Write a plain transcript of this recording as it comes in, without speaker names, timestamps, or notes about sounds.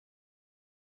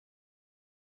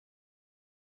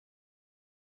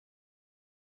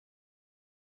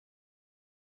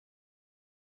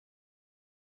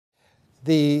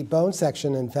The bone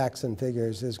section in Facts and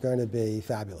Figures is going to be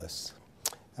fabulous.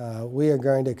 We are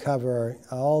going to cover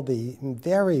all the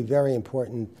very, very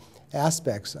important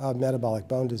aspects of metabolic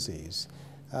bone disease.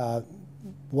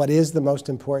 What is the most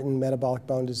important metabolic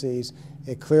bone disease?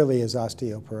 It clearly is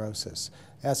osteoporosis.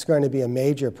 That's going to be a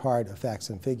major part of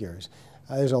Facts and Figures.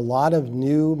 There's a lot of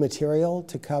new material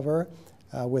to cover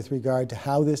with regard to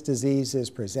how this disease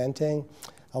is presenting.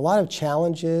 A lot of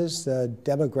challenges,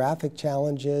 demographic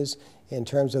challenges in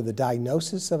terms of the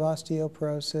diagnosis of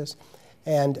osteoporosis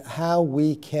and how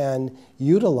we can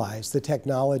utilize the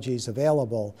technologies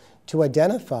available to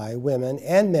identify women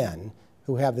and men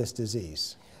who have this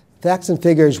disease. Facts and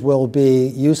Figures will be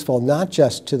useful not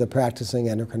just to the practicing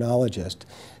endocrinologist.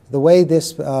 The way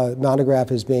this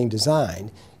monograph is being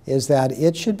designed is that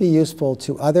it should be useful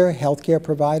to other healthcare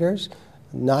providers,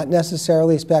 not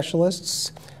necessarily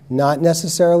specialists, not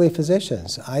necessarily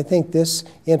physicians. I think this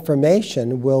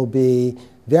information will be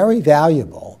very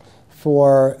valuable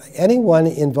for anyone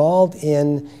involved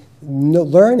in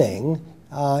learning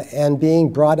and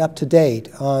being brought up to date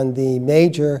on the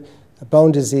major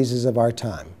bone diseases of our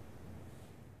time.